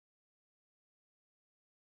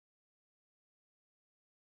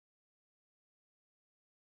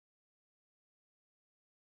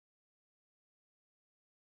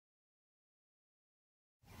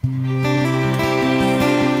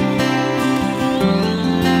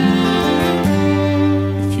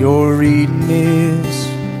reading this,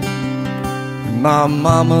 my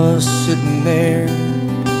mama's sitting there.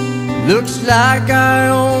 Looks like I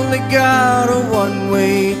only got a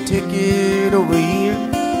one-way ticket over here.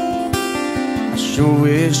 I sure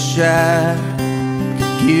wish I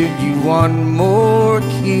could give you one more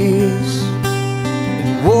kiss.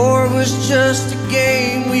 And war was just a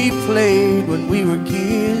game we played when we were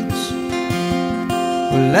kids.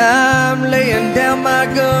 Well, I'm laying down my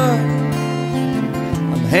gun,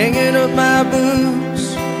 I'm hanging up my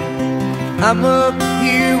boots. I'm up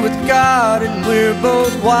here with God and we're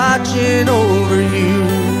both watching over you.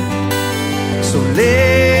 So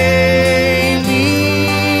lay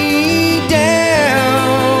me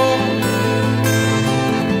down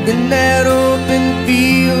in that open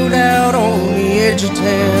field out on the edge of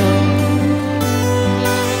town.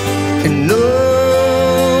 And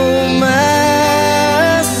oh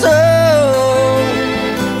my soul,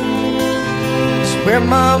 it's where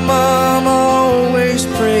my mama always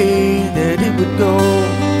prayed that it would go.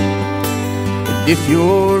 And if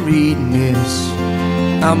you're reading this,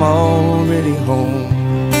 I'm already home.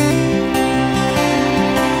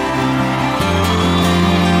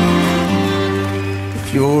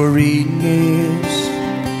 If you're reading this,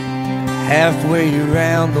 halfway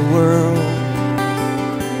around the world,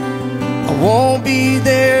 I won't be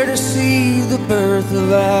there to see the birth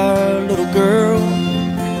of our little girl.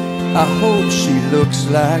 I hope she looks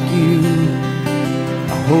like you,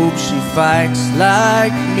 I hope she fights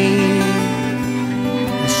like me,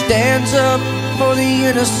 and stands up for the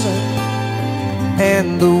innocent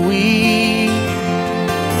and the weak.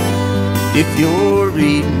 If you're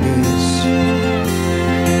reading this,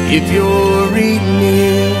 if you're reading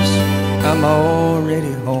this, I'm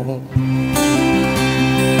already home.